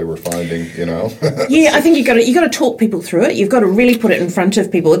sell they were finding, Yeah, I think you got to talk people through it. You've got to really put it in front of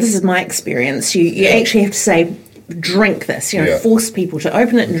people. This is my experience. You actually have to say, drink this, force people to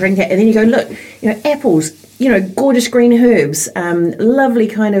open it and drink it, and then you go, look, apples, gorgeous green herbs, lovely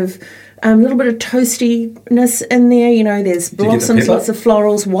kind of little bit of toastiness in there, there's blossoms, lots of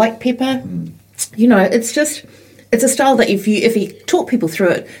florals, white pepper. It's a style that if you talk people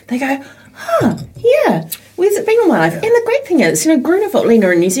through it, they go, yeah, where's it been all my life? And the great thing is, Gruner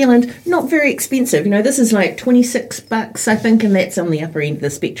Veltliner in New Zealand, not very expensive. This is like $26, I think, and that's on the upper end of the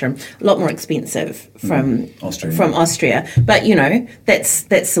spectrum. A lot more expensive from Austria. But, that's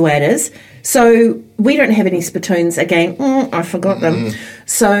the way it is. So we don't have any spittoons. Again, I forgot them.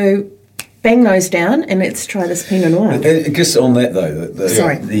 So bang those down and let's try this Pinot Noir. Just on that, though.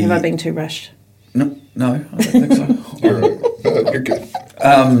 Sorry, have I been too rushed? No, I don't think so. You're good.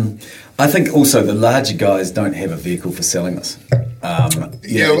 I think also the larger guys don't have a vehicle for selling this.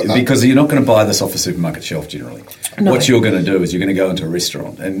 because you're not going to buy this off a supermarket shelf generally. No. What you're going to do is you're going to go into a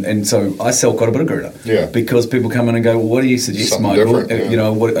restaurant, and so I sell quite a bit of Gruner. Yeah. Because people come in and go, well, what do you suggest, Something Michael? different,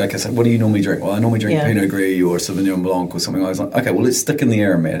 yeah. So what do you normally drink? Well, I normally drink Pinot Gris or Sauvignon Blanc or something like that. Okay, well, let's stick in the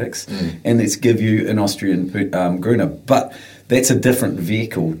aromatics and let's give you an Austrian Gruner. But that's a different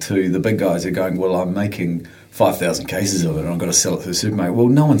vehicle to the big guys who are going, well, I'm making 5,000 cases of it and I've got to sell it to the supermarket. Well,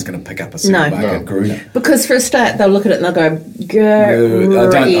 no one's going to pick up a supermarket Gruner. Because for a start, they'll look at it and they'll go,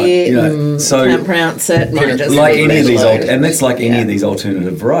 so can't pronoce it. Like any of these, and that's like any of these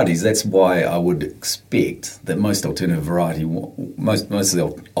alternative varieties. That's why I would expect that most alternative variety, most of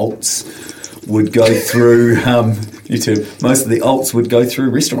the alts would go through most of the alts would go through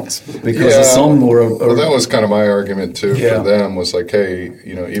restaurants because some well, that was kind of my argument too for them was like, hey,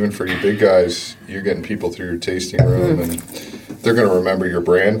 even for you big guys, you're getting people through your tasting room and they're going to remember your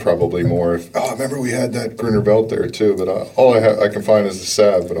brand probably more. I remember we had that Gruner Belt there too, but all I can find is the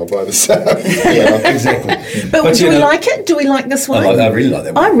Sav, but I'll buy the Sav. Exactly. But do we like it? Do we like this wine? I really like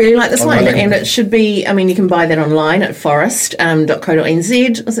that wine. I really like this wine, and it should be. I mean, you can buy that online at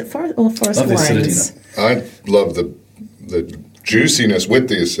forest.co.nz. Is it Forest or Forest Wines? I love the juiciness with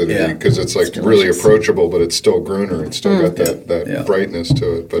the acidity because it's like really approachable, but it's still Gruner. It's still got that brightness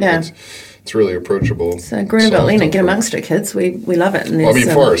to it, but it's really approachable. So Gruner Veltliner, get amongst it, kids. We love it.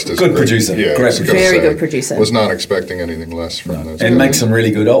 And Forest is good producer. Yeah, very good producer. Was not expecting anything less from those. And make some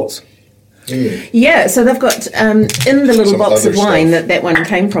really good alts. Yeah, so they've got in the little box of wine that one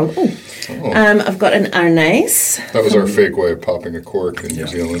came from. I've got an Arnaise. That was our fake way of popping a cork in New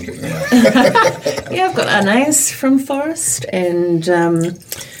Zealand. I've got Arnaise from Forest, and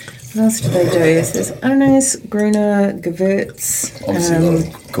what else do they do? So there's Arnaise, Gruner, Gewürz. Obviously, a lot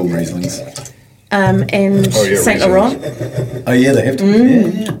of cool Rieslings. And Saint Laurent. Oh yeah, they have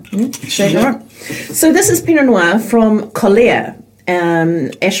to. Saint Laurent. So this is Pinot Noir from Collier.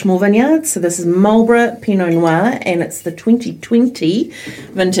 Ashmore Vineyard. So this is Marlborough Pinot Noir, and it's the 2020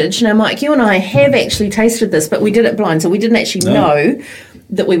 vintage. Now, Mike, you and I have actually tasted this, but we did it blind, so we didn't actually know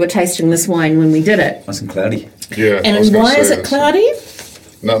that we were tasting this wine when we did it. Nice and cloudy. Yeah. And why is it cloudy?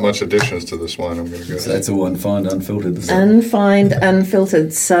 Not much additions to this wine, I'm going to guess. So that's all unfined, unfiltered. Unfined,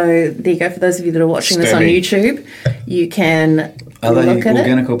 unfiltered. So there you go. For those of you that are watching this on YouTube, you can Are they look at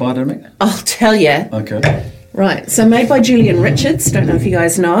organic or biodynamic? I'll tell you. Okay. Right, so made by Julian Richards. Don't know if you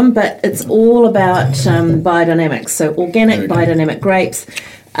guys know him, but it's all about biodynamics. So organic biodynamic grapes,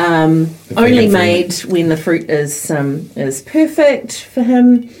 only made when the fruit is perfect for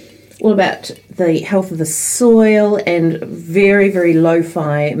him. All about the health of the soil and very, very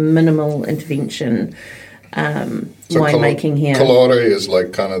lo-fi, minimal intervention winemaking here. Colore is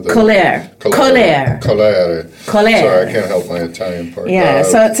like kind of the... Colere. Sorry, I can't help my Italian part. Yeah,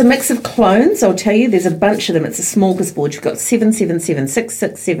 so it's a mix of clones, I'll tell you. There's a bunch of them. It's a smorgasbord. You've got 777,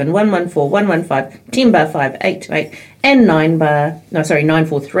 667, 114, 115, 10 bar 5, 828, and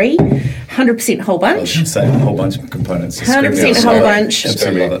 943. 100% whole bunch. I was going to say a whole bunch of components. 100% whole bunch.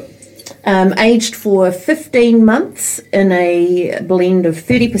 Absolutely love it. Aged for 15 months in a blend of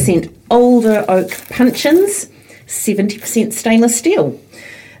 30% older oak puncheons, 70% stainless steel.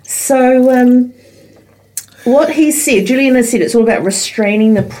 So what he said, Julian has said, it's all about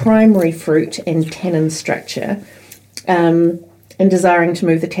restraining the primary fruit and tannin structure and desiring to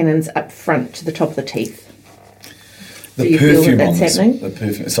move the tannins up front to the top of the teeth. The perfume on this, the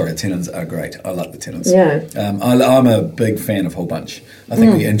tannins are great. I like the tannins. Yeah. I'm a big fan of whole bunch. I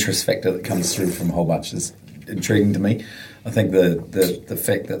think the interest factor that comes through from whole bunch is intriguing to me. I think the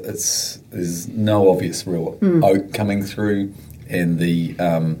fact that there's no obvious real oak coming through, and the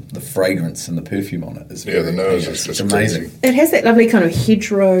fragrance and the perfume on it is the nose is just amazing. Crazy. It has that lovely kind of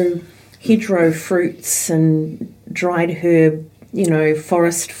hedgerow fruits and dried herb,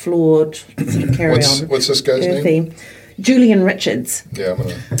 forest floored sort of carry on. What's this guy's name? Julian Richards. Yeah, I'm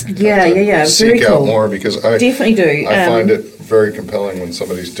gonna seek very cool. out more because I definitely do. I find it very compelling when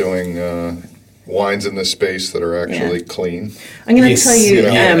somebody's doing wines in this space that are actually clean. I'm going to tell you,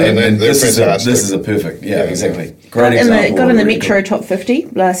 and they're fantastic. This is a perfect, exactly. Great example. Got in the Metro Top 50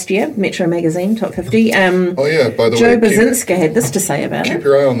 last year, Metro Magazine Top 50. By the way, Joe Basinska had this to say about it. Keep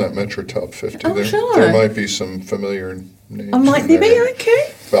your eye on that Metro Top 50. There might be some familiar names. Oh, might there be?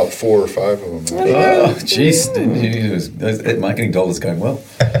 Okay. About 4 or 5 of them. Oh, jeez. That marketing dollar's going well.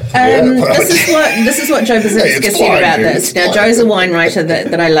 This is what Joe Basinska said about this. Now, Joe's a wine writer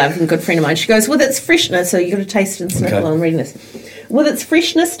that I love and a good friend of mine. She goes, with its freshness, so you've got to taste and sniff while I'm reading this. With its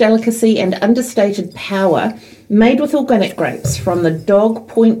freshness, delicacy, and understated power, made with organic grapes from the Dog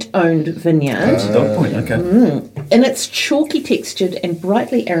Point-owned vineyard. Dog Point, okay. In its chalky textured and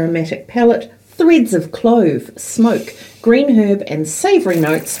brightly aromatic palate, threads of clove, smoke, green herb and savoury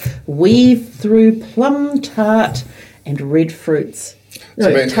notes weave through plum tart and red fruits.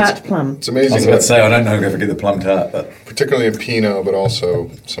 No, tart plum. It's amazing. I was about to say, I don't know if I get the plum tart, but particularly in Pinot, but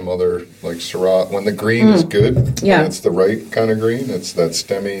also some other like Syrah. When the green is good, and it's the right kind of green. It's that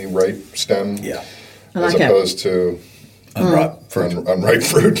stemmy, ripe stem. yeah, As opposed to unripe fruit. unripe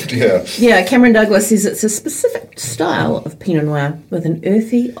fruit. Yeah. Yeah, Cameron Douglas says it's a specific style of Pinot Noir with an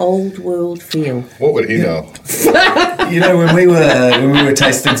earthy, old world feel. What would he know? You know, when we were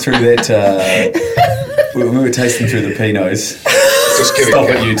tasting through that, when we were tasting through the Pinots. Just kidding. Stop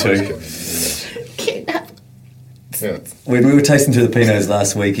it, you two. Yeah. When we were tasting through the Pinots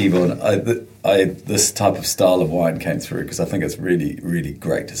last week, Yvonne, this type of style of wine came through because I think it's really, really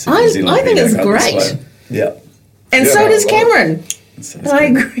great to see New Zealand I think Pinot it's come this great. way. Yeah. And Yeah, so I does love it. Cameron. So And I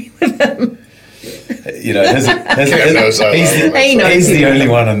agree with him. You know, Cam knows I love he's it. He knows the you. only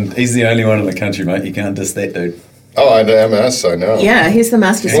one, and he's the only one in the country, mate. You can't diss that dude. Oh, and the MS, I know. Yeah, he's the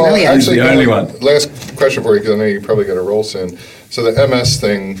master sommelier. actually- the only one. Last question for you, because I know you probably got to roll soon. So the MS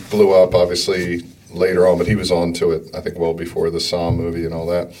thing blew up, obviously, later on, but he was on to it, I think, well before the Somm movie and all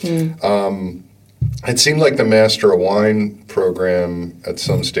that. It seemed like the Master of Wine program at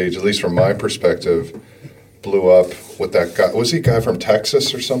some stage, at least from my perspective, blew up with that guy. Was he a guy from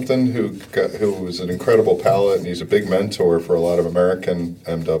Texas or something who was an incredible palate, and he's a big mentor for a lot of American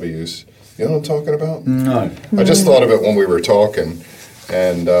MWs. You know what I'm talking about? No. I just thought of it when we were talking,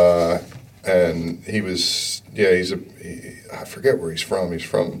 and he was I forget where he's from. He's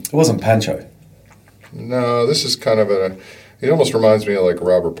from It wasn't Pancho. no. This is kind of he almost reminds me of like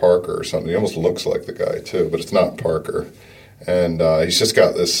Robert Parker or something. He almost looks like the guy too, but it's not Parker. And he's just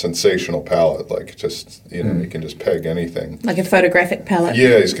got this sensational palate, like just he can just peg anything. Like a photographic palette.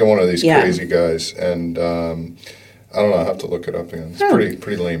 Yeah, he's got one of these Yeah. crazy guys, and I don't know. I have to look it up again. It's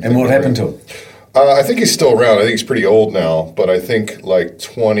pretty lame. And what happened to him? I think he's still around. I think he's pretty old now, but I think like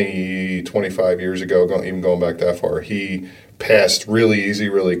 20, 25 years ago, even going back that far, he passed really easy,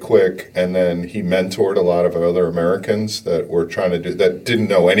 really quick, and then he mentored a lot of other Americans that were trying to that didn't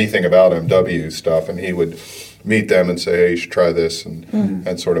know anything about MW stuff, and he would meet them and say, hey, you should try this,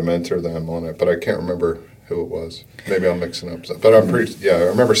 and sort of mentor them on it. But I can't remember who it was. Maybe I'm mixing up. But I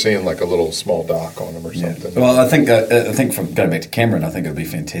remember seeing like a little small doc on him or something. Well, I think from going back to Cameron, I think it would be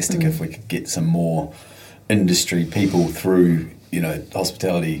fantastic if we could get some more industry people through,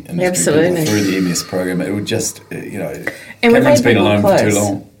 hospitality industry Absolutely. people through the MS program. It would just, And we've Cameron's had been people alone for too close.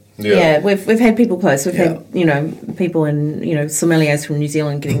 long. Yeah, we've had people close. We've had people in sommeliers from New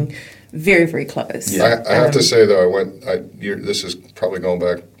Zealand getting very, very close. Yeah. I have to say though, this is probably going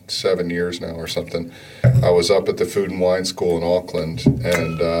back 7 years now or something. I was up at the Food and Wine School in Auckland,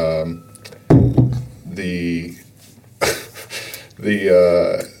 and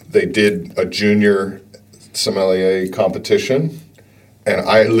they did a junior sommelier competition, and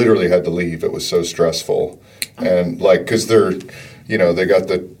I literally had to leave. It was so stressful, and because they're, they got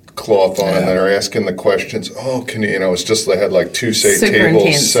the cloth on and they're asking the questions. Oh, can you? It's just they had like two Super tables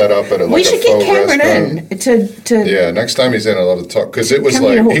intense. set up at a We like should a get faux Cameron restaurant. in to Yeah, next time he's in, I'd love to talk because it was Come to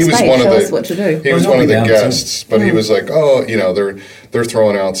like Hawke's he was Bay, one of tell the us what to do. he was Well, one of the he'll be down guests, but he was like, they're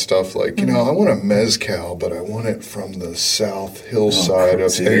throwing out stuff like I want a mezcal, but I want it from the South hillside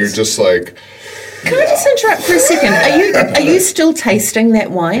of, and you're just like, Can I just interrupt for a second? Are you still tasting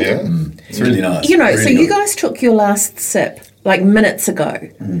that wine? yeah, It's really nice. So Really you good. guys took your last sip like minutes ago,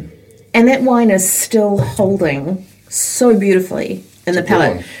 and that wine is still holding so beautifully in the a good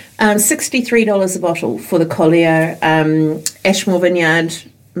palate. one. $63 a bottle for the Collier Ashmore Vineyard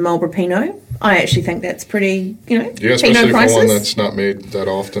Marlborough Pinot. I actually think that's pretty, yeah, Pinot especially for prices. one that's not made that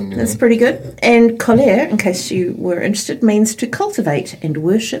often. That's pretty good. And Collier, in case you were interested, means to cultivate and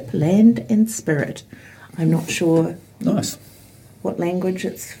worship land and spirit. I'm not sure Nice. what language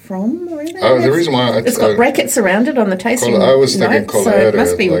it's from or anything. Oh, the reason why it's got brackets around it on the tasting I was thinking note, so it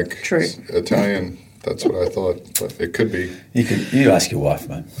must be like true. Italian. That's what I thought, but it could be. You ask your wife,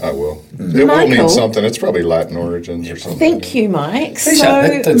 mate. I will. It will Michael. mean something. It's probably Latin origins or something. Thank you, Mike, so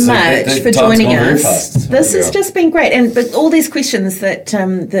Appreciate it. much That for time's joining gone very us. fast. This has Yeah. just been great, but all these questions that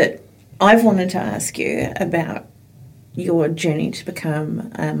I've wanted to ask you about your journey to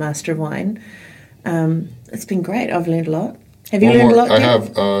become a master of wine. It's been great. I've learned a lot. Have you One learned more. a lot? I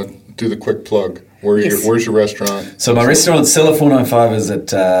Jen? have. Do the quick plug. Yes. Where's your restaurant? So my restaurant, Cellar 495, is at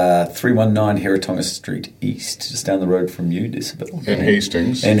 319 Heratonga Street East, just down the road from you, Decibel. In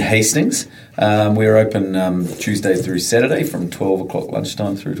Hastings. In Hastings. We're open Tuesday through Saturday from 12 o'clock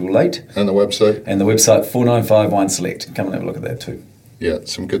lunchtime through till late. And the website? And the website, 495 Wine Select. Come and have a look at that too. Yeah,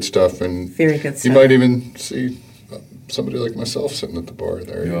 some good stuff. And Very good you stuff. might even see somebody like myself sitting at the bar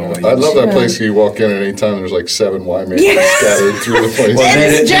there. You Oh, know? yeah. I love that place. You walk in at any time, there's like 7 winemakers scattered through the place.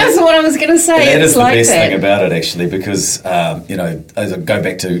 Well, It's just what I was going to say. That It's is the like best that. thing about it, actually, because, you know, as I go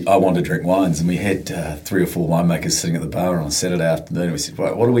back to I want to drink wines, and we had 3 or 4 winemakers sitting at the bar on a Saturday afternoon, and we said,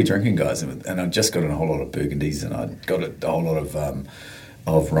 right, what are we drinking, guys? And I'd just got in a whole lot of Burgundies, and I'd got a whole lot of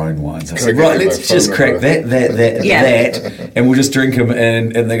Rhone wines. I said, right, let's just crack that, and we'll just drink them.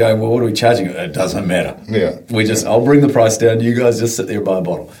 And they go, well, what are we charging? It doesn't matter. Yeah. I'll bring the price down. You guys just sit there and buy a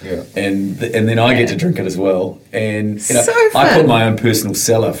bottle. Yeah. And then I get to drink it as well. And you know, So I fun. put my own personal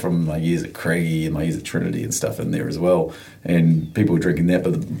cellar from my years at Craigie and my years at Trinity and stuff in there as well. And people were drinking that,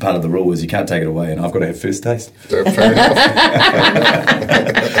 but part of the rule is you can't take it away, and I've got to have first taste. Fair enough.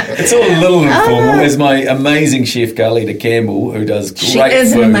 It's all a little informal. There's my amazing chef, Carlita Campbell, who does great She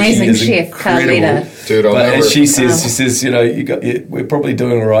is an food. amazing She is chef, incredible. Carlita. Dude, I'll But never... as she says, you know, we're probably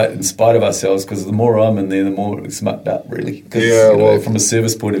doing all right in spite of ourselves, because the more I'm in there, the more it's mucked up, really. 'Cause, Yeah, you know, well- from a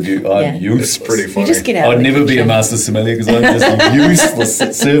service point of view, I'm Yeah. useless. It's pretty funny. You just get out. I'd of the never be a kitchen. master sommelier because I'm just useless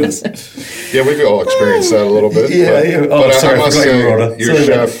at service. Yeah, we've all experienced that a little bit. Yeah, but, yeah. Oh, but sorry, I I must forgot say, your order. your Sorry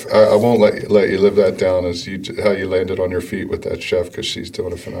about chef, I won't let you live that down as how you landed on your feet with that chef, because she's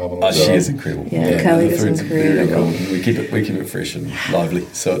doing a phenomenal job. She is incredible. Yeah, Carlita's the food's very incredible. good. We keep it fresh and lively.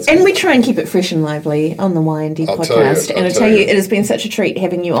 So it's And good. we try and keep it fresh and lively on the Windy I'll tell you, podcast. And I I'll tell tell you, you. it has been such a treat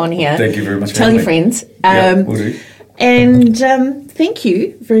having you on here. Thank you very much for Tell having your me. friends. Yeah, will do. And thank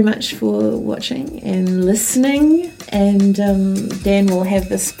you very much for watching and listening. And Dan will have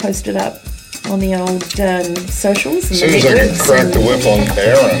this posted up on the old socials. And As soon as I can networks crack and the whip on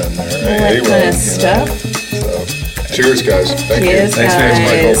Aaron in there, all that kind of stuff. So, cheers, guys. Thank Cheers, you. Thanks very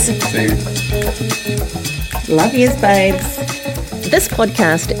much, guys. Michael. See you. Love yous, babes. This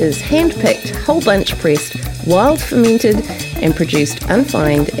podcast is handpicked, whole bunch pressed, wild fermented, and produced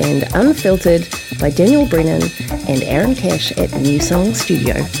unfined and unfiltered by Daniel Brennan and Aaron Cash at New Song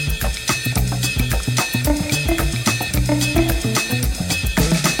Studio.